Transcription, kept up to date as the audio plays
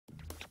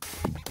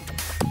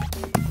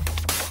Well,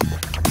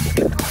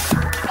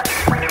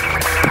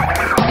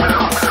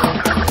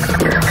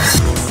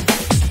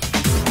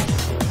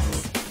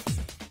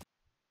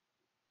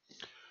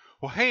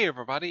 hey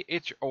everybody,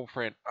 it's your old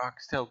friend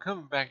Oxtail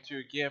coming back to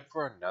you again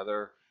for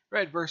another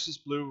Red vs.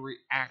 Blue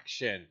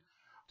reaction.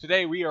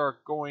 Today we are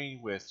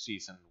going with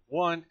Season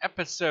 1,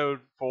 Episode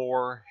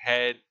 4,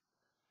 Head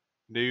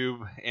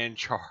Noob in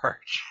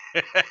Charge.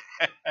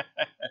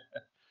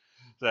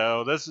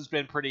 So this has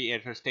been pretty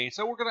interesting.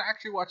 So we're going to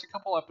actually watch a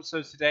couple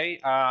episodes today.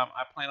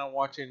 I plan on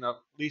watching at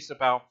least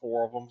about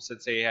 4 of them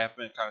since they have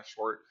been kind of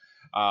short.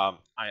 I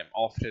am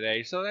off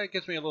today, so that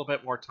gives me a little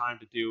bit more time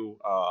to do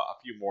a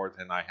few more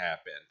than I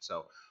have been.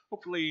 So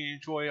hopefully you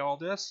enjoy all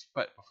this.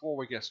 But before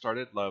we get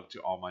started, love to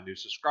all my new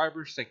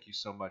subscribers. Thank you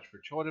so much for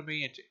joining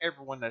me, and to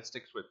everyone that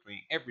sticks with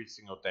me every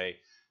single day,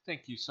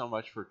 thank you so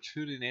much for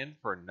tuning in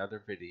for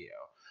another video.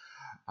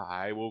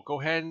 I will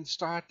go ahead and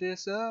start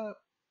this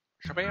up.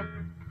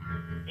 Shabam.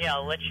 Yeah,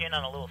 I'll let you in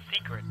on a little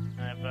secret.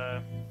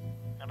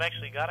 I've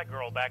actually got a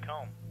girl back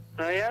home.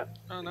 Oh yeah?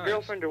 Oh, nice.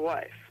 Girlfriend or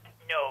wife?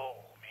 No,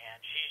 man,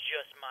 she's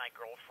just my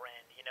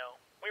girlfriend, you know.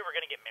 We were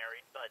gonna get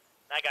married, but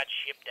I got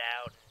shipped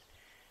out.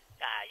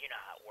 You know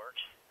how it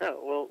works. Oh,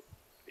 well,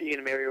 are you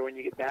gonna marry her when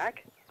you get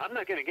back? I'm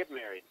not gonna get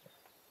married.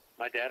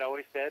 My dad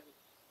always said,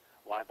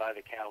 why buy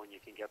the cow when you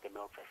can get the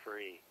milk for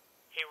free?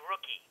 Hey,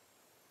 rookie,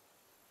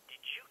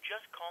 did you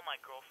just call my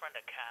girlfriend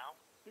a cow?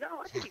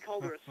 No, I think he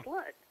called her a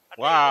slut.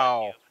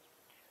 Wow.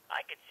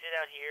 I could sit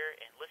out here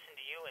and listen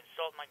to you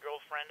insult my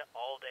girlfriend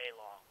all day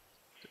long.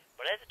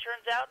 But as it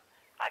turns out,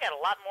 I got a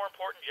lot more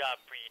important job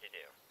for you to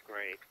do.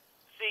 Great.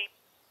 See,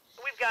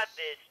 we've got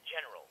this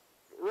general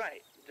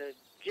Right, the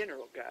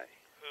general guy.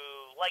 who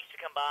likes to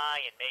come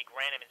by and make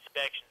random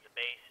inspections of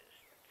bases.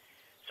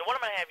 So what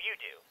I'm going to have you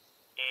do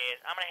is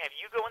I'm going to have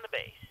you go in the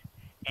base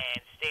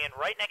and stand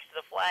right next to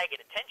the flag at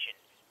attention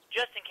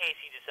just in case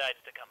he decides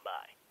to come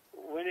by.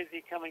 When is he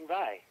coming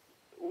by?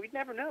 We'd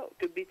never know.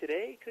 Could be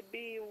today, could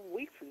be a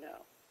week from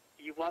now.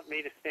 You want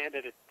me to stand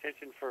at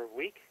attention for a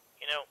week?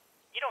 You know,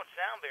 you don't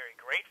sound very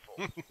grateful.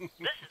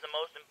 This is the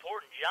most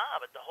important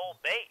job at the whole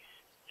base.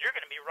 You're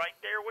going to be right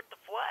there with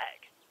the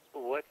flag.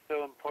 What's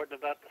so important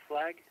about the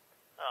flag?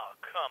 Oh,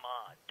 come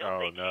on.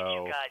 Don't they teach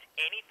you guys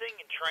anything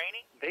in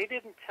training? They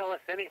didn't tell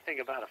us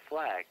anything about a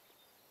flag.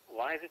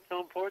 Why is it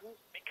so important?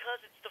 Because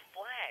it's the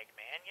flag,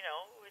 man. You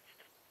know, it's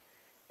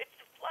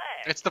the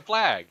flag. It's the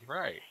flag,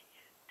 right.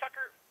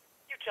 Tucker,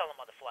 you tell them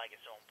why the flag is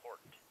so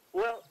important.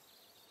 Well,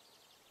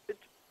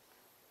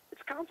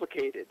 it's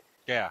complicated.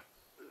 Yeah.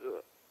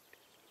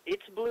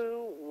 It's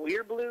blue,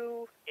 we're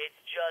blue.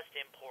 It's just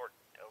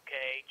important,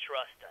 okay?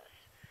 Trust us.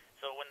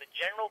 So when the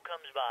general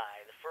comes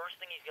by, the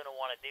first thing he's going to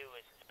want to do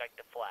is inspect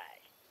the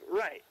flag.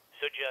 Right.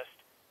 So just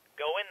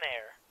go in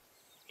there,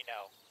 you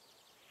know,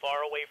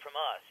 far away from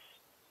us,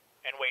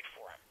 and wait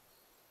for him.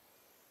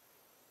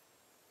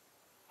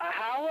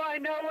 How will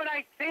I know when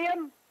I see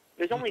him?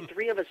 There's only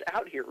 3 of us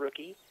out here,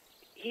 rookie.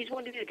 He's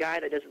going to be the guy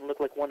that doesn't look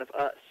like one of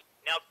us.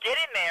 Now get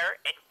in there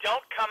and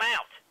don't come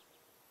out.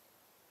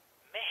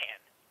 Man,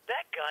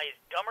 that guy is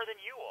dumber than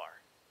you are.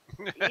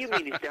 You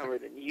mean he's dumber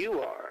than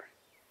you are.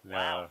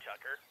 Wow,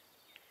 Tucker.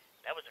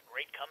 That was a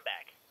great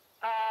comeback.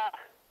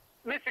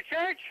 Mr.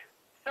 Church?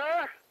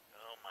 Sir?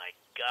 Oh, my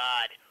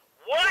God.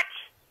 What?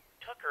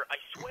 Tucker, I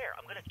swear,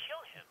 I'm going to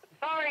kill him.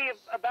 Sorry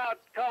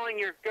about calling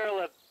your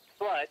girl a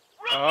slut.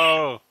 Rookie,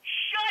 Oh.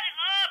 shut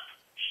up!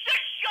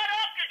 Just shut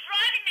up! You're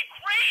driving me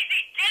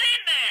crazy! Get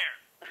in there!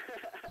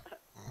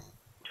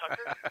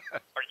 Tucker,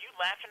 are you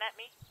laughing at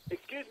me?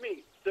 Excuse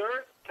me,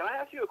 sir, can I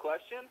ask you a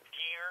question?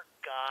 Dear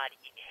God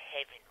in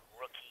heaven,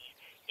 rookie,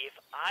 if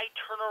I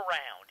turn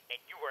around and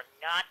you are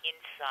not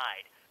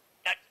inside,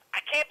 I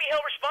can't be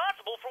held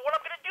responsible for what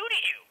I'm going to do to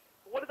you.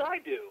 What did I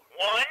do?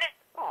 1,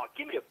 Oh,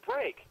 give me a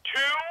break.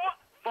 2,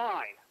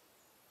 Fine.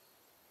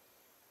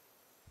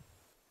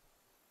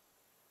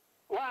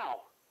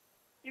 Wow,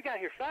 you got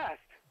here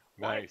fast.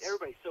 Why Nice. is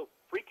everybody so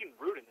freaking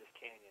rude in this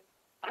canyon?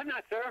 I'm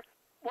not, sir.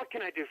 What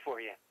can I do for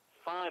you?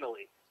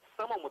 Finally,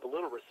 someone with a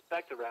little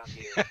respect around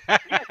here.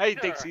 Yes, He sir.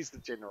 thinks he's the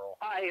general.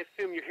 I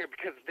assume you're here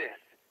because of this.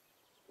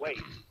 Wait,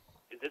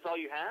 is this all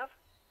you have?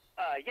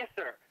 Yes,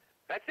 sir.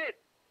 That's it.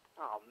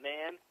 Oh,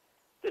 man.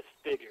 This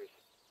figures.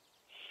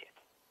 Shit.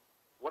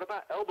 What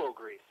about elbow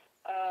grease?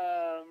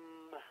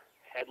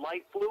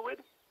 Headlight fluid?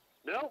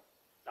 No.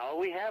 All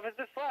we have is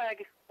this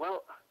flag.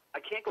 Well, I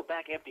can't go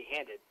back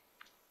empty-handed.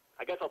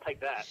 I guess I'll take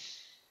that.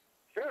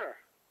 Sure.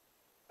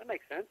 That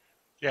makes sense.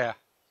 Yeah.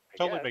 I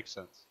Totally guess. makes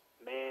sense.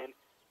 Man,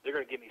 they're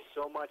going to give me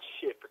so much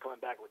shit for coming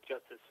back with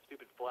just this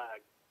stupid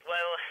flag.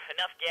 well,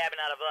 enough gabbing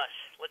out of us.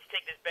 Let's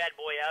take this bad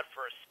boy out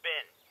for a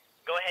spin.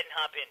 Go ahead and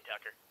hop in,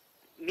 Tucker.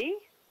 Me?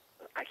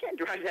 I can't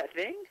drive that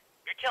thing.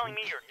 You're telling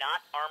me you're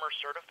not armor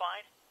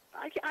certified?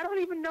 I don't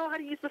even know how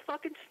to use the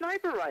fucking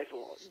sniper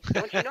rifle.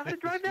 Don't you know how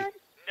to drive that?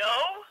 No?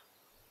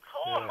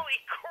 Holy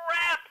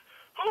crap!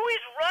 Who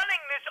is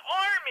running this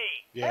army?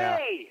 Yeah.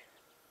 Hey!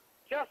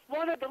 Just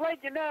wanted to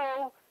let you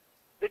know,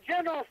 the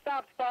general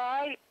stopped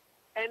by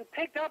and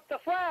picked up the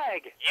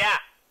flag. Yeah,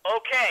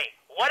 okay.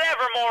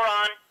 Whatever,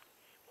 moron.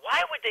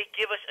 Why would they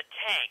give us a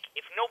tank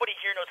if nobody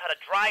here knows how to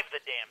drive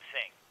the damn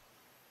thing?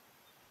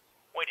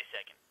 Wait a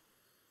second.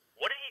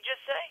 What did he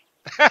just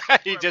say?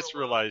 He just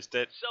realized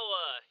it. So,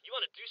 you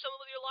want to do something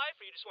with your life,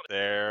 or you just want to...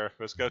 There.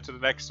 Let's go to the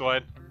next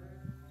one.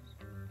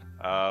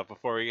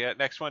 Before we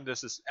get next one,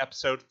 this is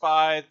episode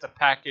 5. The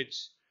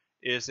package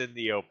is in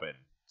the open.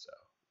 So,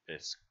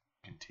 let's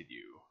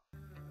continue.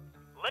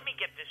 Let me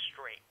get this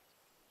straight.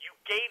 You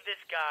gave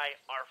this guy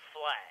our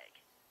flag.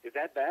 Is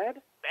that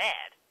bad?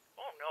 Bad?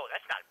 Oh no,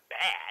 that's not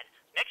bad.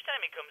 Next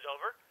time he comes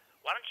over,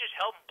 why don't you just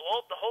help him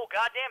blow up the whole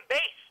goddamn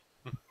base?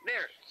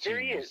 There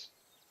he is.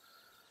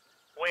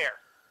 Where?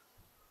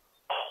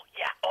 Oh,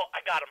 yeah. Oh, I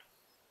got him.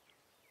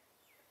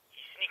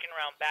 He's sneaking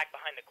around back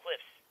behind the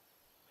cliffs.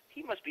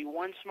 He must be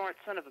one smart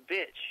son of a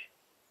bitch.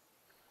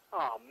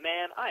 Oh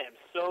man, I am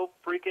so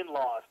freaking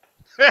lost.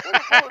 Where the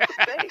hell is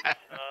the base?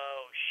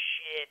 Oh,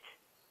 shit.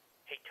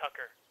 Hey,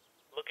 Tucker,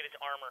 look at his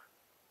armor.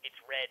 It's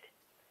red.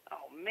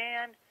 Oh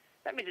man,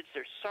 that means it's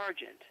their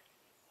sergeant.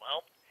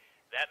 Well,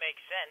 that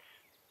makes sense.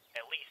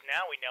 At least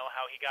now we know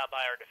how he got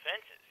by our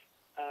defenses.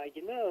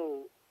 You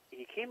know,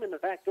 he came in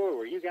the back door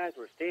where you guys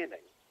were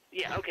standing.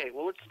 Yeah, okay,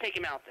 well, let's take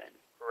him out then.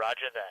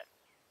 Roger that.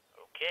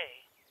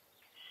 Okay.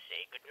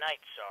 Say goodnight,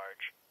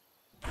 Sarge.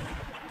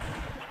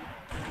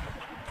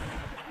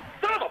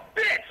 Son of a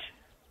bitch!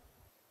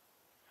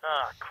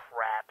 Ah,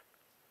 crap.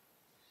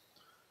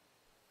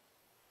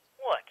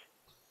 What?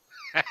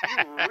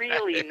 You're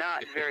really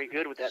not very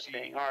good with that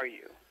thing, are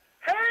you?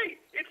 Hey,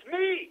 it's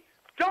me!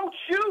 Don't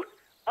shoot!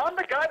 I'm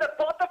the guy that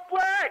bought the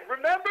flag,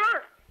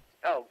 remember?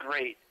 Oh,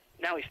 great.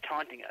 Now he's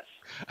taunting us.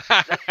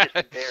 That's just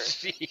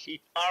embarrassing.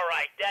 All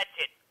right, that's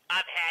it.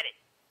 I've had it.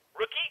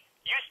 Rookie,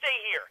 you stay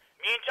here.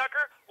 Me and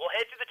Tucker will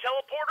head to the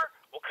teleporter.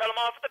 We'll cut him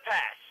off at the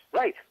pass.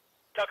 Right.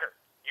 Tucker,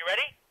 you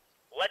ready?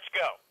 Let's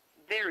go.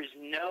 There is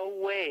no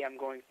way I'm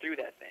going through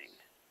that thing.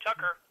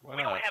 Tucker, Why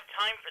we not? don't have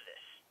time for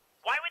this.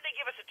 Why would they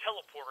give us a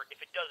teleporter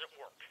if it doesn't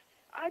work?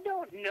 I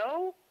don't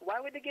know. Why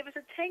would they give us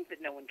a tank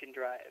that no one can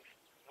drive?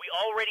 We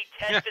already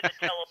tested the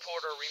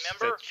teleporter,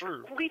 remember? That's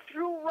true. We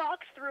threw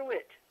rocks through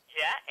it.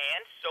 Yeah,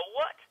 and so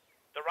what?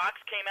 The rocks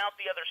came out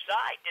the other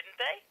side, didn't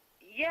they?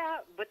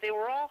 Yeah, but they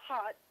were all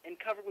hot and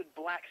covered with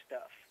black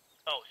stuff.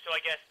 Oh, so I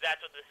guess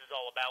that's what this is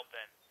all about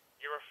then.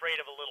 You're afraid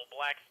of a little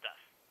black stuff.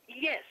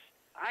 Yes,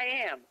 I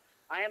am.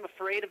 I am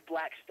afraid of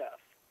black stuff.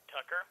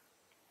 Tucker,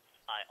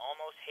 I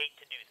almost hate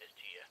to do this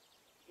to you.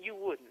 You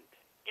wouldn't.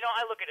 You know,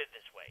 I look at it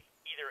this way.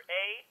 Either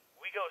A,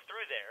 we go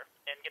through there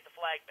and get the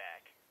flag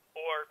back,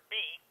 or B,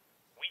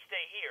 we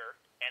stay here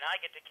and I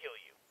get to kill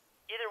you.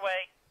 Either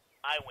way,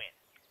 I win.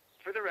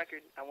 For the record,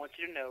 I want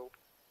you to know,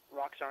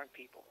 rocks aren't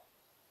people.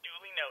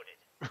 Duly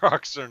noted.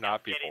 Rocks are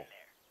not Get people. in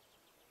there.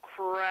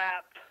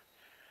 Crap.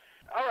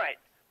 All right.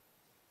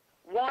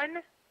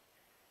 1,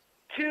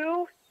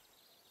 2.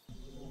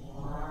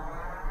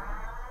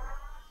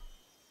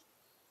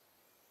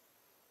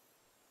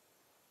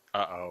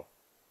 Uh-oh.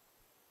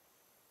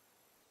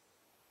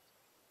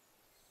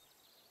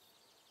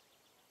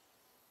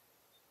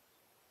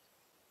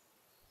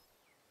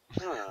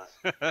 Huh.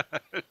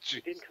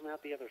 Jeez. It didn't come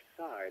out the other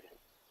side.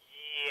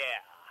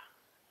 Yeah.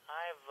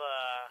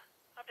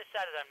 I've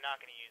decided I'm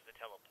not going to use the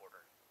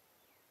teleporter.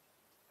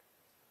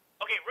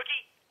 Okay,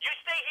 Rookie, you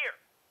stay here.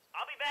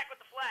 I'll be back with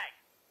the flag.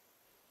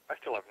 I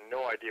still have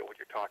no idea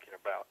what you're talking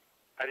about.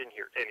 I didn't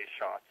hear any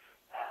shots.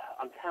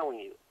 I'm telling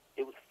you,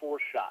 it was 4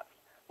 shots.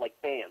 Like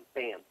bam,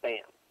 bam,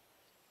 bam.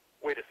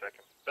 Wait a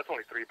second. That's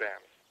only 3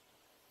 bams.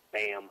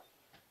 Bam.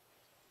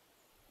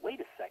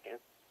 Wait a second.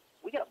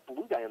 We got a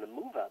blue guy on the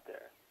move out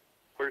there.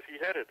 Where's he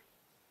headed?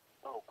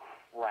 Oh,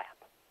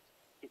 crap.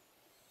 It's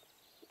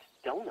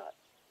Donut.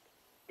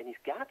 And he's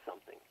got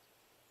something.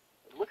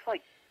 It looks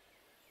like...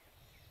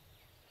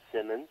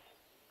 Simmons,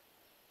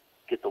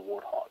 get the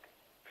warthog.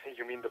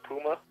 You mean the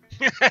puma?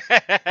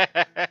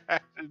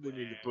 They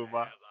mean the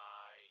Puma.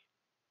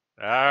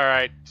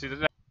 Alright, to the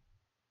next.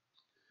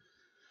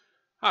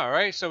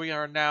 Alright, so we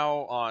are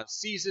now on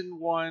Season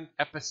 1,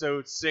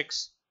 Episode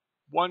 6,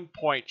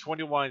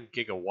 1.21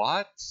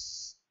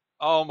 Giga-Whats.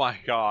 Oh my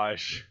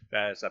gosh,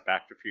 that is a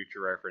Back to the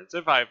Future reference,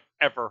 if I've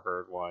ever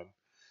heard one.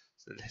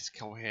 So let's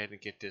go ahead and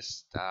get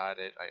this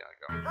started. I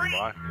gotta go.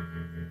 What?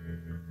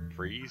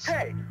 Freeze?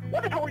 Hey,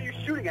 what the hell were you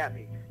shooting at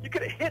me? You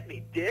could have hit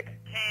me, dick.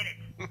 Can it?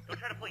 Don't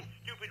try to play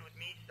stupid with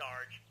me,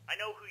 Sarge. I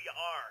know who you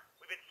are.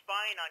 We've been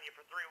spying on you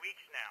for 3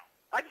 weeks now.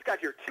 I just got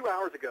here 2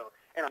 hours ago,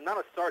 and I'm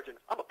not a sergeant.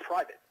 I'm a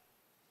private.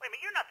 Wait a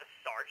minute, you're not the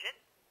sergeant.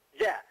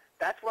 Yeah,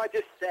 that's what I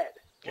just said.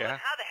 Well, Yeah.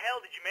 then how the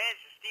hell did you manage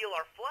to steal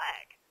our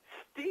flag?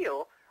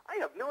 Steal? I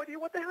have no idea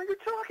what the hell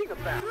you're talking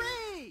about.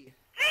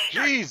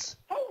 Jeez!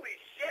 Holy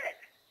shit!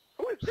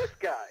 Who is this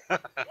guy?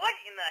 What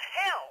in the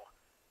hell?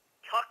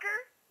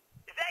 Tucker?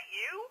 Is that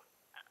you?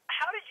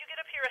 How did you get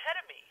up here ahead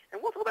of me? And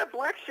what's all that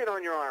black shit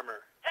on your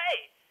armor?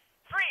 Hey,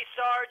 freeze,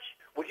 Sarge.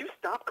 Will you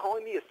stop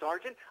calling me a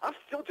sergeant? I'm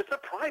still just a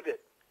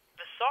private.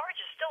 The Sarge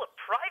is still a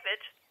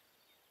private?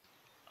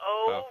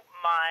 Oh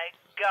my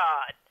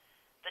god.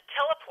 The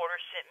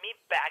teleporter sent me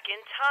back in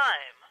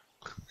time.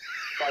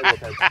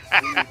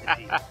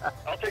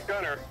 I'll take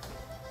Gunner.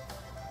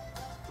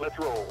 Let's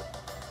roll.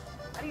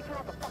 How do you turn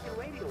off the fucking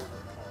radio?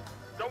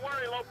 Don't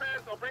worry,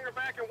 Lopez. I'll bring her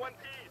back in one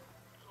piece.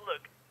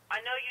 Look,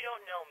 I know you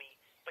don't know me,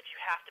 but you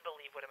have to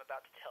believe what I'm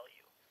about to tell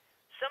you.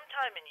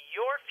 Sometime in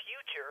your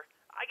future,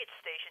 I get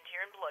stationed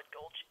here in Blood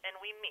Gulch, and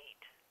we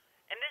meet.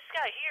 And this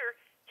guy here,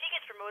 he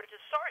gets promoted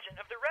to sergeant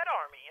of the Red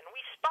Army, and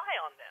we spy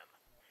on them.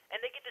 And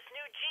they get this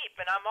new Jeep,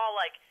 and I'm all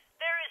like,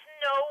 there is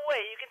no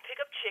way you can pick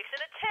up chicks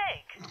in a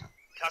tank.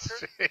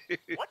 Tucker,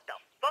 what the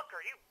fuck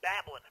are you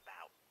babbling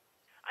about?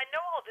 I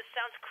know all this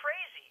sounds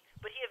crazy,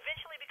 but he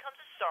eventually becomes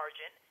a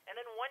sergeant, and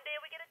then one day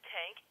we get a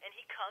tank, and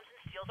he comes and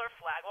steals our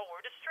flag while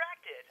we're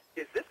distracted.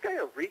 Is this guy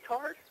a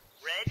retard?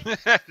 Red,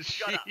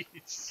 shut up.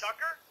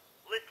 Tucker,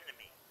 listen to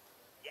me.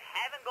 You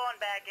haven't gone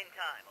back in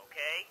time,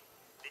 okay?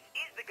 This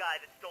is the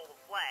guy that stole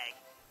the flag.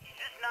 He's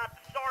just not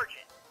the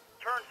sergeant.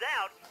 Turns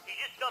out, he's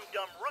just some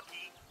dumb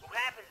rookie who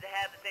happens to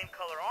have the same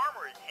color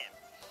armor as him.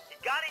 He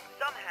got in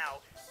somehow.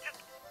 Just,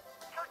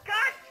 for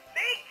God's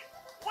sake,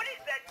 what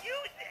is that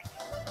music?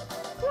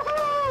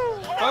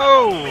 Woohoo!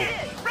 Oh!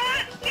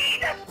 Run,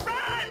 Jesus,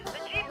 run! The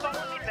Jeep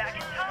followed me back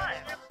in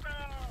time.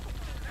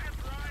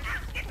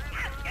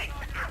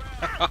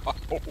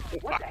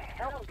 What the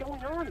hell is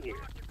going on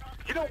here?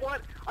 You know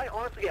what? I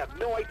honestly have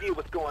no idea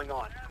what's going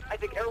on. I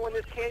think everyone in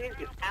this canyon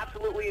is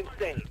absolutely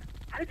insane.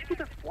 How did you get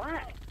the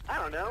flag? I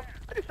don't know.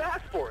 I just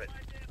asked for it.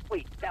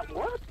 Wait, that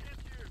worked?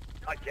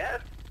 I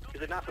guess.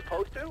 Is it not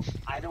supposed to?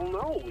 I don't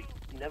know. We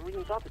never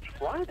even thought to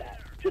try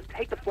that. Just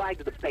take the flag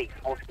to the base.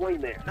 I'll explain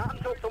there. Not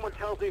until someone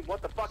tells me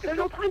what the fuck is There's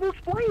no time to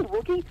explain,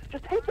 rookie.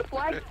 Just take the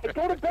flag and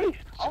go to base.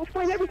 I'll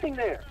explain everything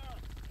there.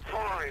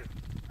 Fine.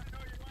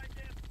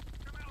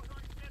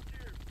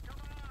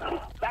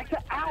 Back to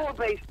our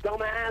base,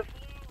 dumbass.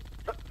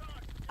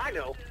 I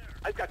know.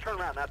 I just got turned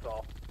around, that's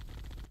all.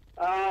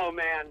 Oh,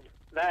 man.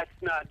 That's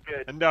not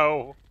good.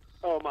 No.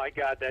 Oh, my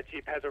God. That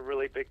Jeep has a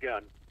really big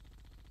gun.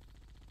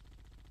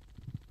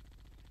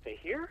 Stay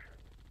here.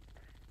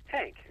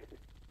 Tank.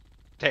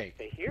 Take.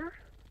 Stay here.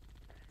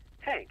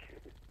 Tank.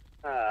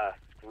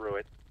 Screw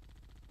it.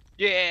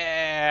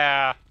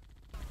 Yeah.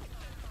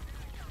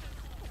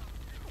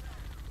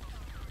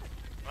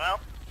 Well,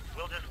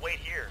 we'll just wait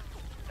here.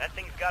 That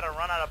thing's gotta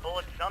run out of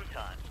bullets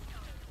sometime.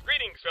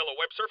 Greetings, fellow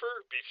web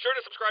surfer. Be sure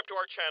to subscribe to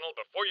our channel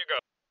before you go.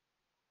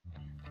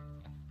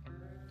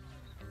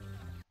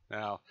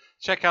 Now,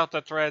 check out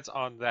the threads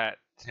on that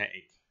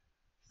tank.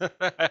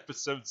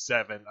 Episode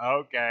 7.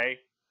 Okay.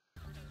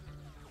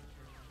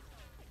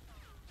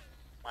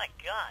 My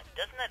God,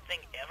 doesn't that thing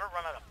ever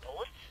run out of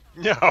bullets?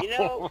 No. You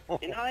know,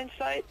 in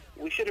hindsight,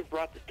 we should have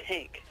brought the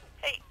tank.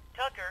 Hey,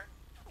 Tucker,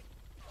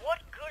 what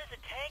good is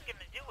a tank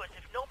gonna do us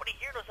if nobody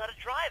here knows how to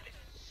drive it?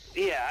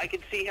 Yeah, I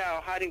can see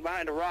how hiding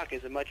behind a rock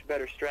is a much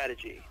better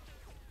strategy.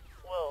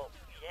 Well,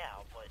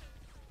 yeah, but...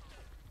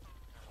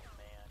 Oh,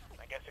 man,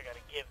 I guess I gotta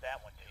give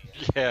that one to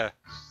you. Yeah,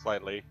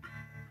 slightly.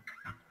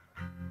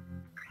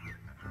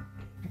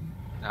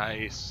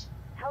 Nice.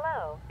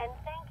 Hello, and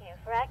thank you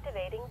for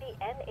activating the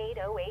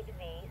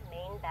M808V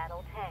main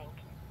battle tank.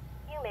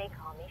 You may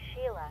call me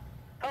Sheila.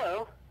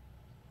 Hello.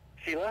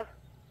 Sheila?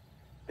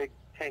 Big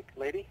tank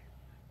lady?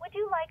 Would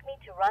you like me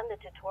to run the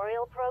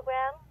tutorial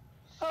program?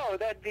 Oh,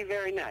 that'd be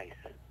very nice.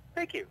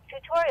 Thank you.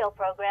 Tutorial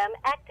program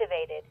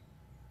activated.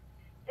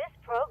 This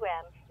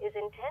program is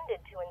intended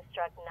to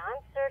instruct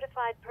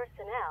non-certified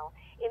personnel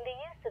in the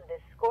use of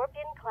this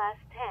Scorpion-class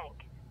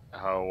tank.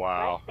 Oh,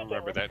 wow. Let's begin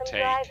Remember with that some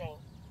tank. driving.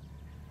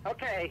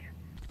 Okay.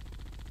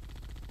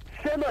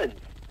 Simmons!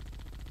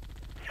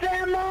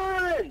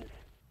 Simmons!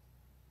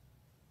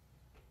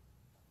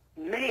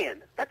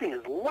 Man, that thing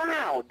is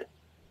loud.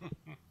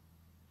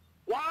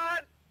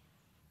 What?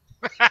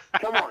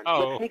 Come on,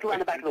 Oh. let's sneak around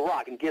the back of the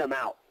rock and get him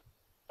out.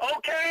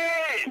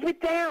 Okay! Get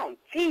down!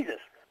 Jesus!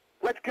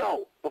 Let's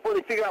go, before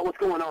they figure out what's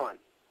going on.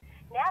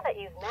 Now that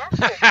you've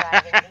mastered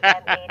driving the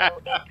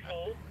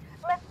M808V,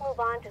 let's move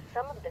on to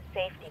some of the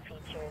safety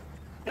features.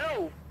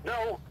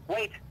 No,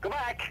 wait, go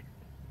back!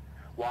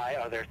 Why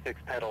are there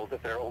 6 pedals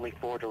if there are only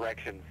 4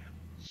 directions?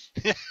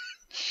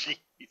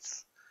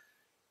 Jeez.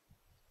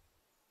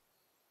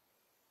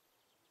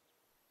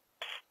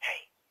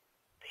 Hey,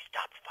 they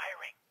stopped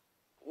firing.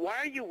 Why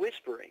are you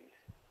whispering?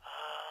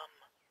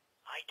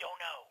 I don't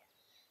know.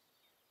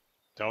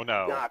 Don't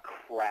know. Ah,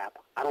 crap.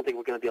 I don't think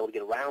we're going to be able to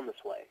get around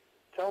this way.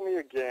 Tell me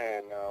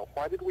again,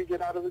 why did we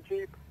get out of the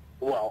Jeep?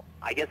 Well,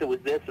 I guess it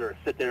was this or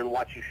sit there and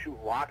watch you shoot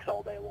rocks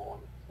all day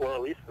long. Well,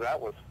 at least that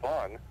was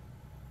fun.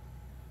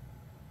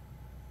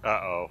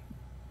 Uh-oh.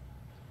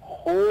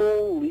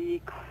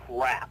 Holy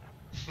crap.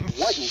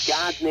 What in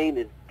God's name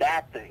is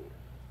that thing?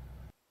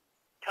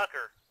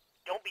 Tucker,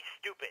 don't be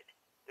stupid.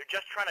 They're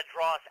just trying to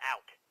draw us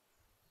out.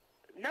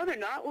 No, they're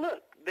not.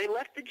 Look, they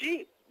left the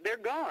Jeep. They're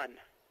gone.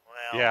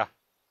 Well, Yeah.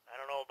 I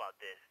don't know about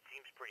this. It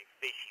seems pretty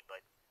fishy,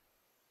 but...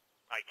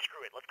 Alright,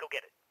 screw it. Let's go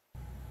get it.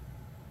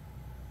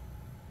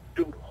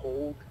 Dude,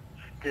 hold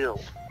still.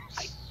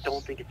 I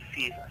don't think it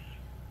sees us.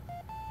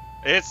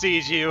 It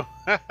sees you.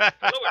 Hello,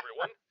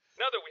 everyone.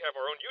 Now that we have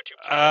our own YouTube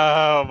channel,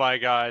 Oh my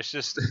gosh,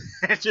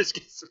 it just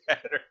gets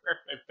better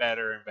and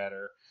better and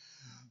better.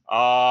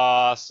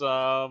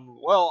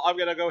 Awesome. Well, I'm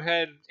gonna go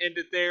ahead and end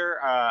it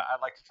there. I'd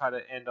like to try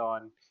to end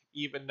on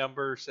even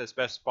numbers as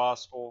best as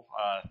possible,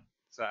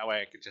 so that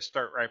way I could just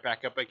start right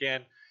back up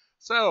again.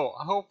 So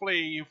hopefully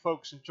you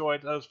folks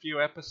enjoyed those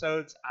few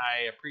episodes.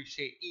 I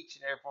appreciate each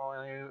and every one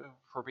of you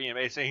for being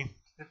amazing.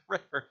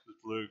 Red versus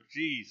Luke.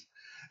 Jeez,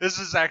 this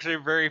is actually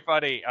very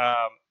funny.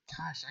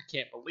 Gosh, I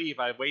can't believe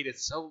I waited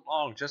so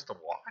long just to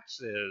watch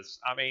this.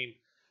 I mean,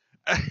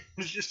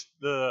 it's just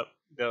the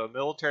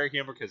military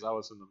humor because I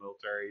was in the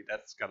military.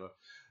 That's kind of,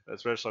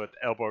 especially with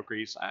elbow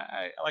grease.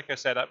 I like I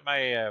said, I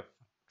may have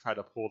tried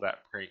to pull that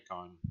prank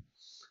on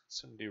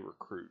some new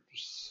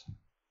recruits.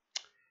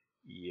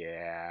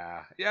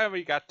 Yeah,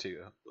 we got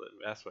to.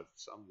 That's what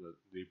some of the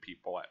new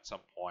people at some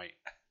point.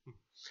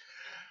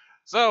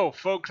 So,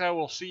 folks, I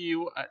will see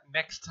you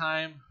next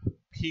time.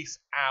 Peace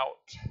out.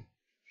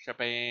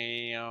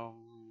 Shabam.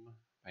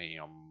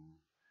 Bam.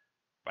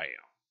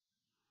 Bam.